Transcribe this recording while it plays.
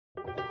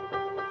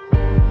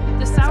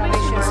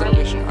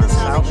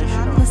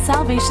the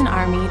Salvation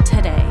Army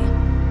today.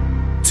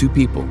 2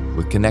 people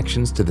with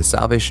connections to the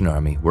Salvation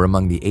Army were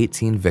among the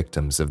 18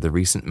 victims of the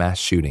recent mass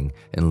shooting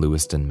in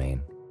Lewiston,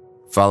 Maine.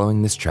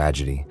 Following this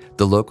tragedy,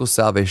 the local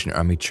Salvation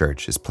Army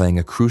church is playing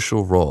a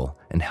crucial role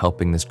in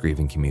helping this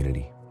grieving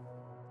community.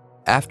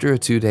 After a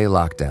 2-day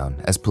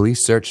lockdown, as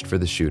police searched for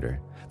the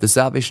shooter, the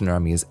Salvation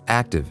Army is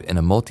active in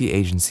a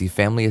multi-agency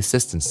family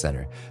assistance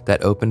center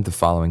that opened the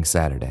following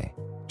Saturday,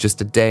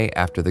 just a day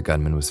after the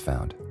gunman was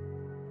found.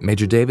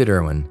 Major David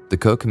Irwin, the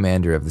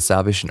co-commander of the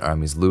Salvation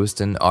Army's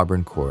Lewiston,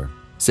 Auburn Corps,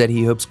 said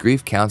he hopes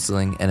grief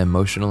counseling and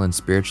emotional and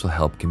spiritual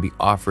help can be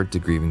offered to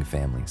grieving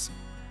families.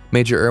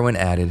 Major Irwin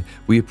added,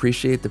 "We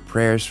appreciate the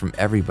prayers from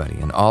everybody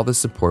and all the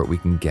support we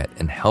can get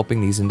in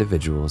helping these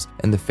individuals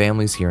and the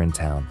families here in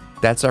town.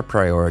 That's our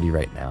priority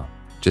right now,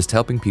 just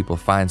helping people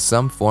find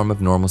some form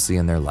of normalcy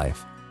in their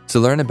life." To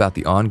learn about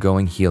the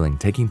ongoing healing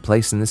taking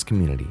place in this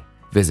community,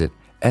 visit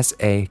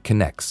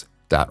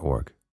saconnects.org.